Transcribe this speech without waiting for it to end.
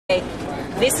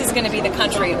this is going to be the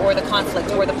country or the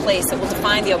conflict or the place that will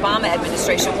define the Obama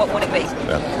administration, what would it be?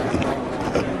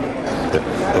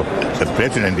 The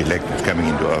president-elect is coming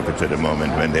into office at a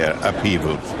moment when there are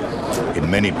upheavals in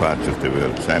many parts of the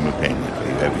world simultaneously.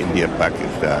 You have India,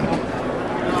 Pakistan,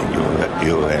 you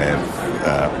have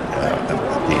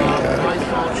the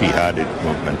jihadist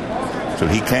movement. So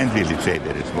he can't really say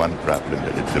there is one problem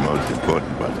that is the most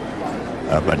important one.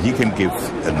 But he can give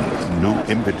a new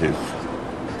impetus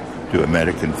to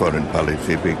American foreign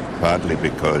policy, partly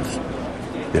because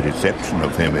the reception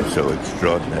of him is so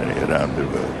extraordinary around the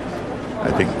world.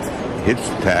 I think his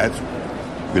task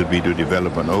will be to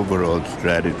develop an overall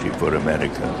strategy for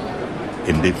America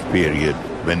in this period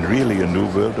when really a new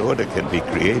world order can be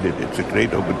created. It's a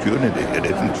great opportunity. It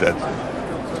isn't just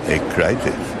a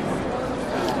crisis.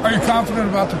 Are you confident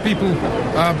about the people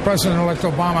President-elect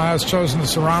Obama has chosen to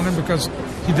surround him? Because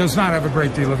he does not have a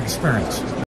great deal of experience.